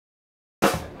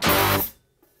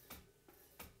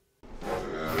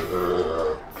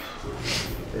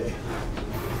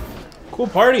Cool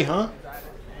party, huh?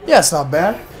 Yeah, it's not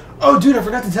bad. Oh, dude, I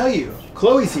forgot to tell you.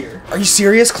 Chloe's here. Are you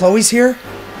serious? Chloe's here?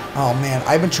 Oh, man,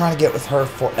 I've been trying to get with her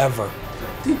forever.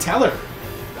 Dude, tell her.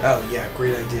 Oh, yeah,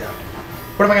 great idea.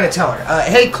 What am I going to tell her?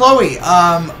 Hey, Chloe,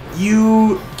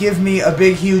 you give me a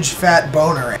big, huge, fat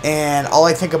boner, and all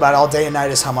I think about all day and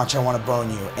night is how much I want to bone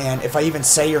you. And if I even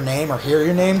say your name or hear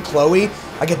your name, Chloe,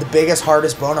 I get the biggest,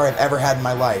 hardest boner I've ever had in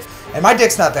my life. And my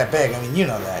dick's not that big. I mean, you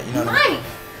know that. You know what I mean?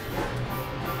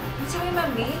 You talking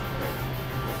about me?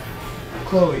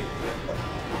 Chloe.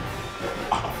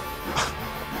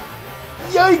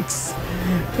 Yikes!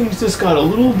 Things just got a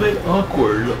little bit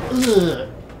awkward. Ugh.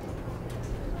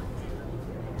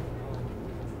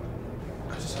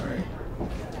 I'm sorry.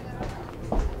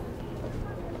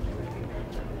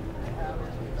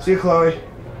 See you, Chloe.